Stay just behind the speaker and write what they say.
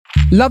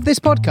Love this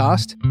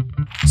podcast?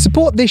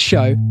 Support this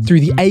show through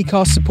the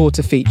Acast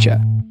supporter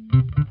feature.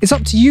 It's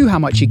up to you how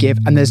much you give,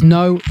 and there's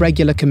no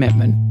regular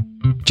commitment.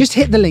 Just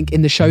hit the link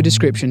in the show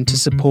description to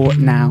support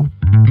now.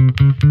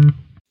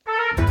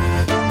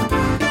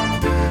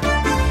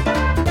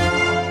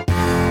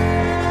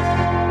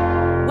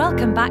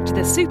 Welcome back to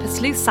the Super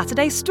Sleuth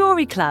Saturday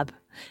Story Club.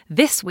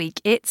 This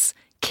week it's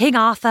King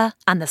Arthur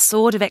and the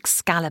Sword of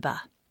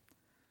Excalibur.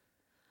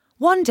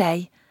 One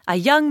day, a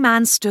young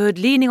man stood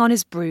leaning on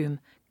his broom,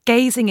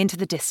 gazing into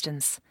the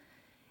distance.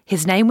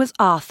 His name was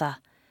Arthur,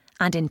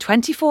 and in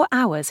 24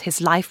 hours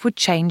his life would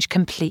change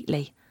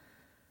completely.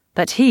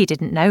 But he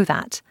didn't know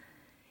that.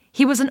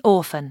 He was an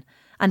orphan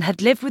and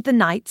had lived with the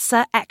knight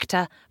Sir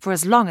Ector for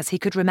as long as he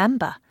could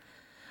remember.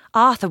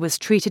 Arthur was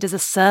treated as a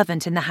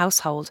servant in the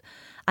household,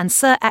 and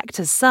Sir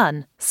Ector's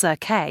son, Sir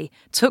Kay,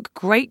 took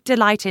great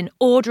delight in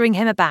ordering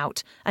him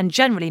about and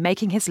generally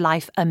making his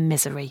life a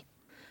misery.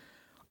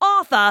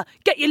 "Arthur,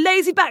 get your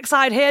lazy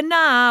backside here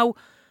now!"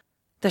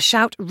 The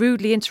shout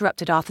rudely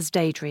interrupted Arthur's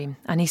daydream,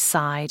 and he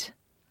sighed.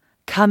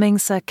 "Coming,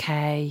 Sir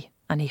Kay,"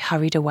 and he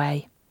hurried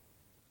away.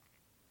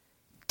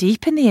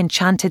 Deep in the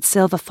enchanted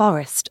silver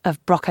forest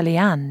of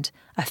Broceliande,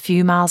 a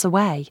few miles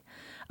away,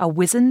 a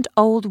wizened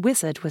old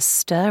wizard was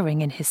stirring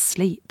in his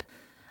sleep.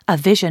 A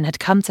vision had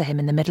come to him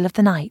in the middle of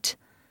the night.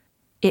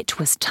 It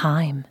was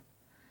time.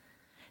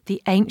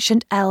 The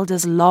ancient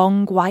elder's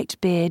long white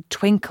beard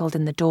twinkled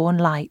in the dawn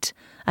light,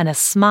 and a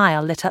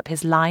smile lit up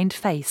his lined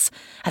face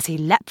as he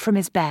leapt from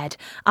his bed,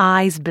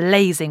 eyes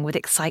blazing with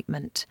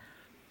excitement.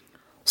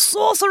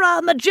 "Sorcerer,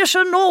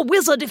 magician, or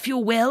wizard, if you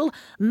will,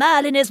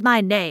 Merlin is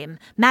my name.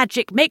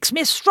 Magic makes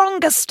me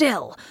stronger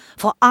still,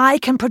 for I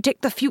can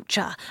predict the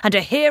future, and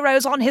a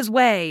hero's on his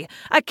way,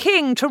 a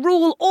king to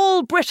rule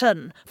all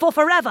Britain for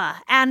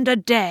forever and a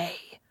day."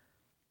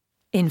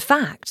 In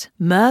fact,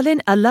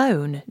 Merlin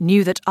alone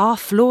knew that our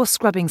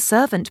floor-scrubbing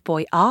servant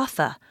boy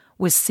Arthur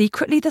was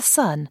secretly the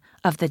son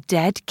of the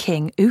dead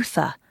King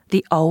Uther,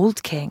 the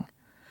old king.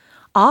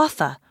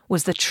 Arthur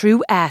was the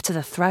true heir to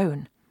the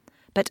throne,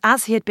 but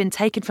as he had been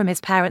taken from his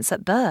parents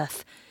at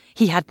birth,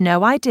 he had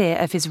no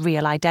idea of his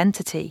real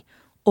identity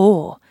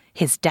or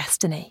his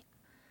destiny.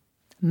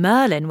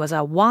 Merlin was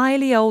a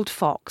wily old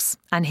fox,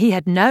 and he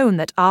had known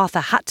that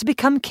Arthur had to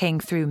become king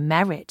through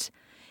merit.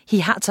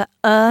 He had to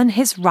earn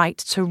his right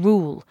to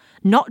rule,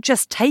 not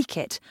just take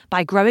it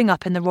by growing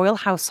up in the royal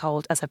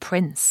household as a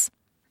prince.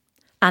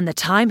 And the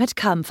time had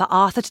come for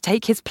Arthur to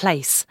take his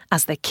place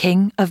as the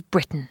King of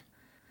Britain.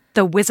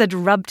 The wizard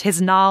rubbed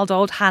his gnarled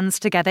old hands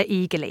together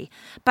eagerly.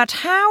 "But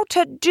how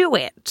to do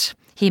it?"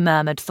 he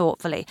murmured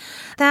thoughtfully.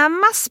 "There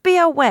must be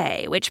a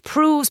way which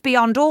proves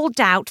beyond all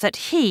doubt that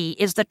he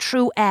is the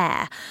true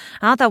heir.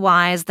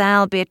 Otherwise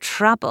there'll be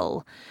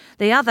trouble.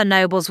 The other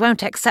nobles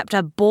won't accept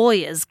a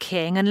boy as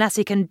king unless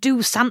he can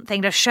do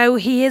something to show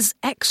he is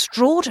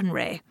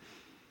extraordinary."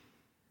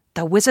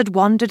 The wizard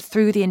wandered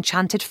through the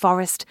enchanted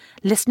forest,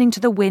 listening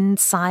to the wind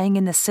sighing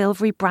in the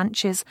silvery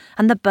branches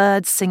and the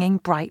birds singing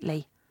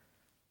brightly.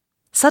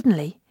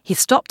 Suddenly, he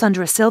stopped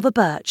under a silver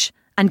birch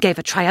and gave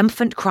a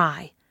triumphant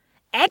cry.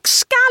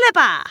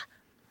 "Excalibur!"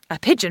 A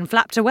pigeon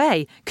flapped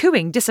away,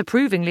 cooing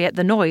disapprovingly at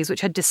the noise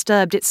which had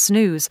disturbed its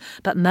snooze,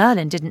 but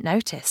Merlin didn't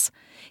notice.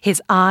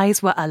 His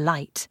eyes were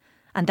alight,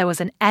 and there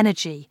was an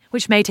energy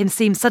which made him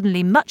seem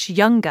suddenly much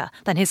younger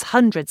than his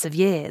hundreds of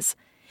years.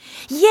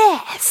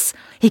 "Yes,"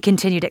 he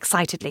continued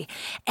excitedly,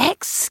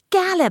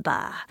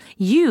 "Excalibur,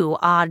 you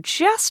are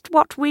just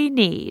what we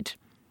need."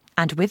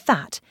 And with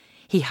that,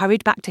 he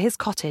hurried back to his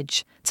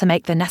cottage to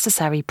make the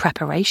necessary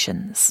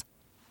preparations.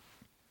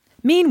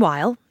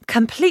 Meanwhile,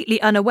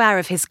 completely unaware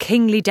of his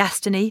kingly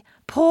destiny,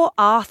 poor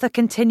Arthur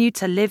continued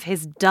to live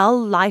his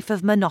dull life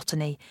of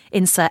monotony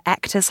in Sir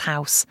Ector's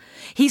house.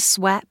 He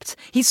swept,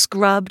 he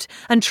scrubbed,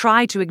 and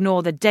tried to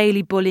ignore the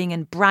daily bullying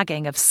and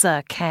bragging of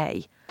Sir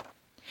Kay.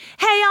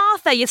 "Hey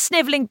Arthur, you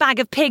snivelling bag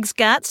of pig's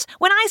guts,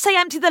 when I say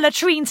empty the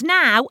latrines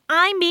now,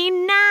 I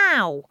mean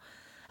now."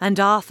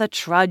 And Arthur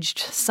trudged,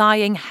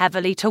 sighing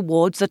heavily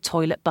towards the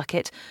toilet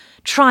bucket,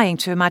 trying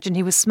to imagine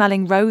he was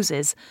smelling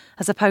roses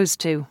as opposed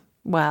to,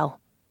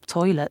 well,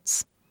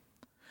 toilets.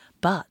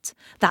 But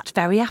that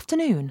very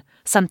afternoon,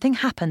 something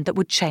happened that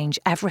would change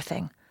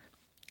everything.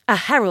 A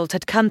herald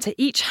had come to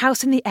each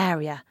house in the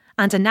area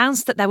and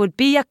announced that there would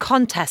be a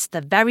contest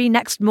the very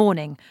next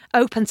morning,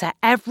 open to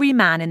every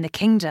man in the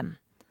kingdom.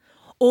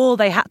 All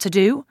they had to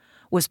do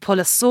was pull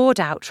a sword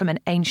out from an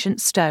ancient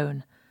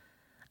stone.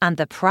 And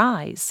the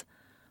prize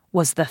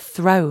was the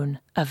throne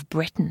of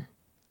Britain.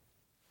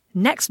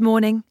 Next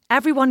morning,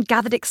 everyone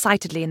gathered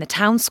excitedly in the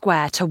town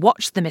square to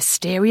watch the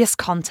mysterious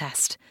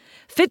contest.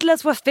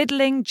 Fiddlers were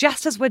fiddling,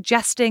 jesters were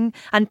jesting,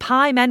 and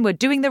pie men were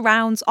doing the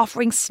rounds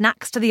offering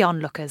snacks to the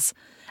onlookers.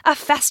 A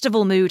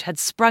festival mood had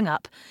sprung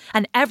up,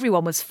 and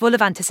everyone was full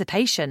of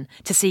anticipation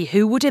to see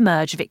who would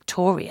emerge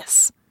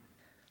victorious.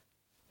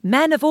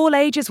 Men of all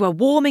ages were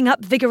warming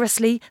up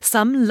vigorously,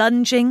 some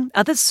lunging,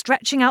 others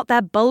stretching out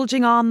their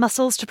bulging arm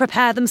muscles to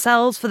prepare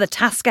themselves for the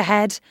task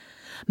ahead.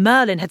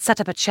 Merlin had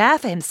set up a chair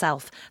for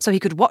himself so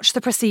he could watch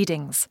the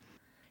proceedings.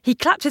 He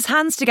clapped his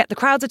hands to get the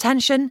crowd's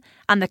attention,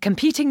 and the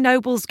competing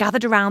nobles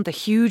gathered around the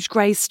huge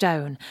grey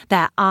stone,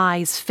 their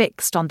eyes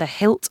fixed on the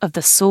hilt of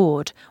the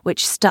sword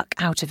which stuck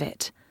out of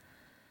it.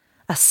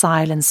 A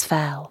silence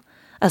fell,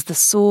 as the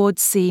sword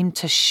seemed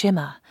to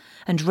shimmer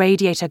and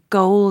radiate a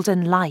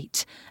golden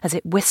light as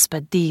it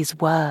whispered these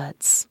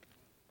words.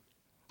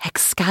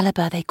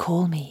 "Excalibur they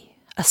call me,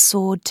 a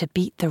sword to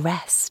beat the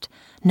rest.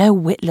 No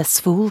witless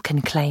fool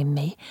can claim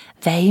me,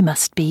 they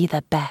must be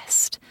the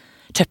best.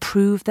 To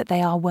prove that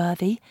they are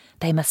worthy,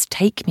 they must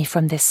take me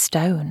from this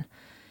stone.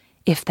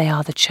 If they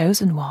are the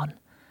chosen one,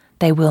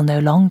 they will no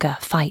longer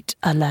fight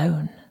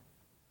alone."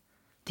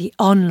 The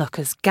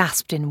onlookers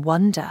gasped in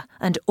wonder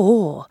and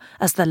awe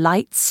as the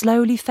light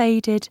slowly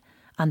faded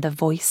and the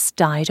voice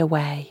died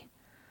away.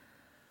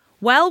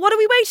 "Well, what are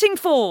we waiting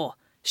for?"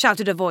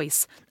 shouted a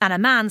voice, and a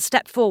man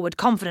stepped forward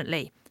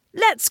confidently.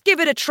 "Let's give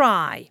it a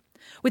try."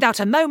 Without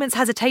a moment's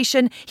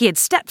hesitation, he had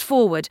stepped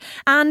forward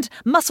and,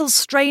 muscles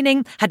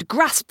straining, had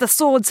grasped the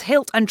sword's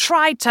hilt and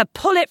tried to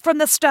pull it from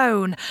the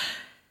stone.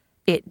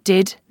 It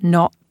did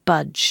not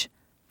budge.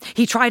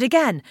 He tried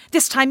again,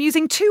 this time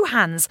using 2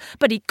 hands,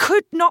 but he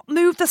could not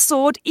move the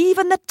sword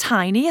even the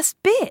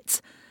tiniest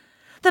bit.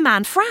 The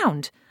man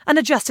frowned and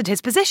adjusted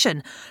his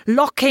position,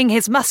 locking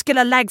his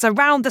muscular legs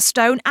around the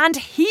stone and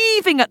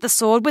heaving at the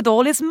sword with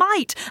all his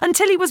might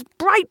until he was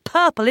bright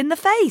purple in the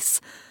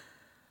face.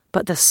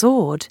 But the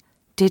sword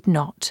did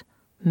not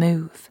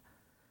move.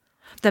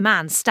 The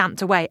man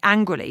stamped away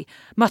angrily,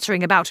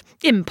 muttering about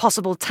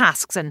impossible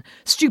tasks and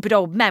stupid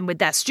old men with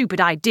their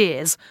stupid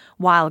ideas,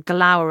 while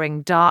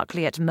glowering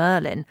darkly at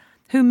Merlin,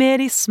 who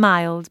merely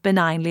smiled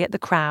benignly at the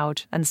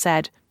crowd and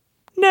said,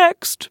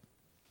 "Next."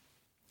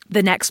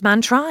 The next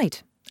man tried,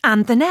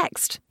 and the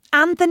next,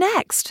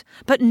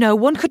 but no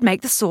one could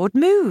make the sword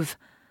move.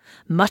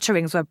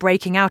 Mutterings were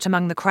breaking out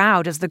among the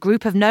crowd as the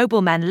group of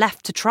noblemen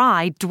left to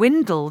try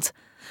dwindled.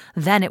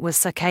 Then it was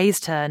Sir Kay's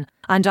turn,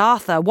 and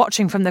Arthur,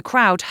 watching from the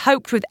crowd,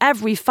 hoped with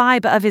every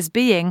fibre of his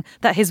being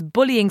that his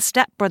bullying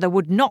stepbrother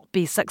would not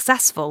be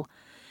successful.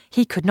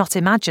 He could not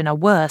imagine a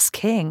worse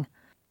king.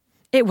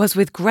 It was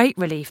with great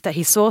relief that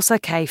he saw Sir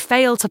Kay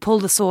fail to pull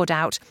the sword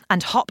out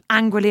and hop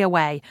angrily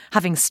away,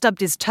 having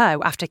stubbed his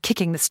toe after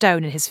kicking the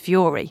stone in his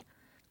fury.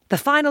 The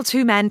final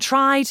 2 men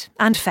tried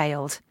and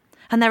failed,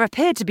 and there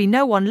appeared to be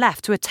no one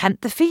left to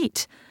attempt the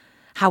feat.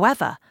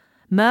 However,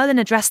 Merlin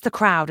addressed the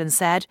crowd and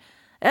said,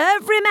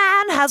 "Every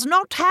man has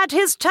not had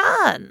his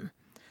turn,"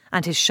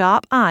 and his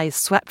sharp eyes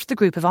swept the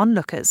group of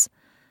onlookers.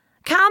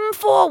 "Come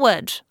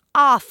forward,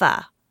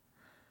 Arthur."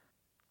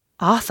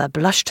 Arthur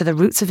blushed to the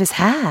roots of his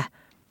hair.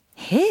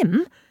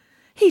 Him?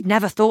 He'd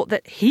never thought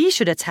that he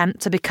should attempt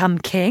to become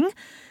king.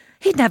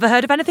 He'd never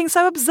heard of anything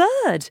so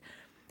absurd.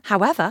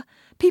 However,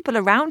 people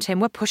around him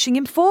were pushing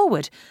him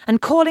forward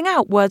and calling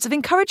out words of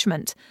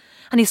encouragement,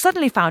 and he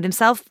suddenly found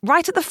himself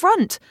right at the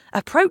front,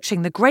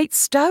 approaching the great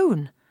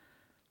stone.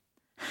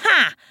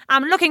 "Ha!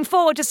 I'm looking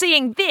forward to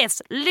seeing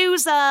this,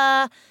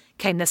 loser!"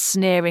 came the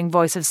sneering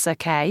voice of Sir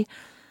Kay,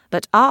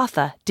 but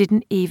Arthur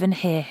didn't even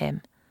hear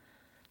him.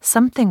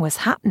 Something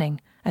was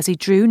happening as he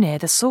drew near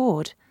the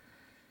sword.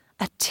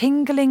 A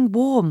tingling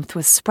warmth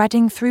was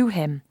spreading through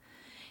him.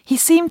 He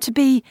seemed to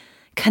be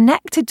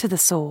connected to the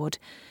sword.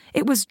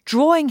 It was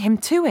drawing him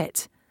to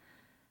it.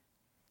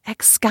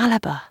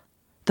 "Excalibur,"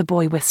 the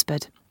boy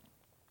whispered,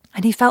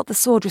 and he felt the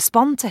sword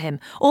respond to him,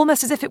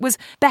 almost as if it was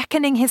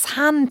beckoning his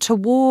hand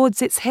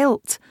towards its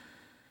hilt.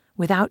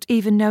 Without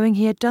even knowing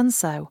he had done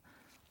so,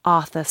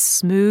 Arthur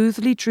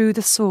smoothly drew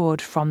the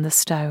sword from the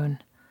stone.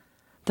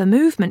 The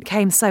movement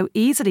came so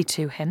easily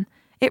to him,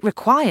 it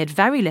required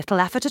very little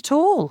effort at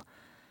all.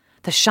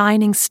 The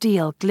shining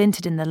steel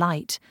glinted in the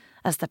light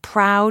as the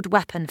proud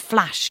weapon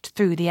flashed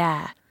through the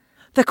air.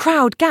 The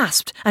crowd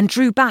gasped and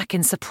drew back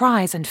in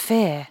surprise and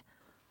fear.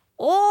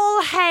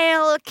 "All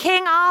hail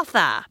King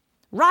Arthur,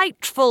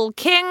 rightful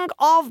King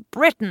of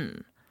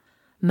Britain!"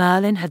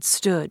 Merlin had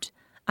stood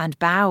and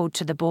bowed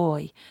to the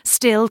boy,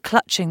 still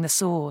clutching the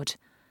sword.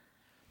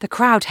 The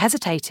crowd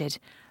hesitated.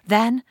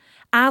 Then,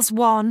 as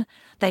one,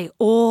 they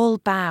all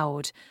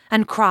bowed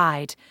and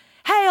cried,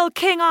 "Hail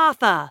King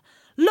Arthur!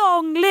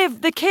 Long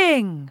live the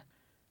king!"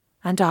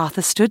 And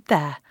Arthur stood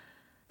there,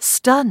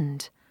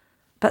 stunned,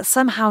 but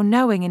somehow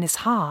knowing in his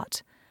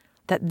heart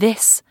that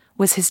this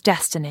was his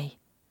destiny.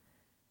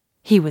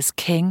 He was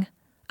King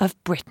of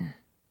Britain.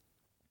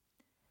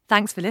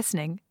 Thanks for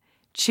listening.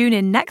 Tune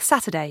in next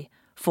Saturday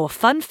for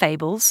Fun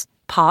Fables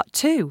Part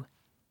 2.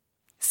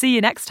 See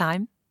you next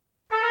time.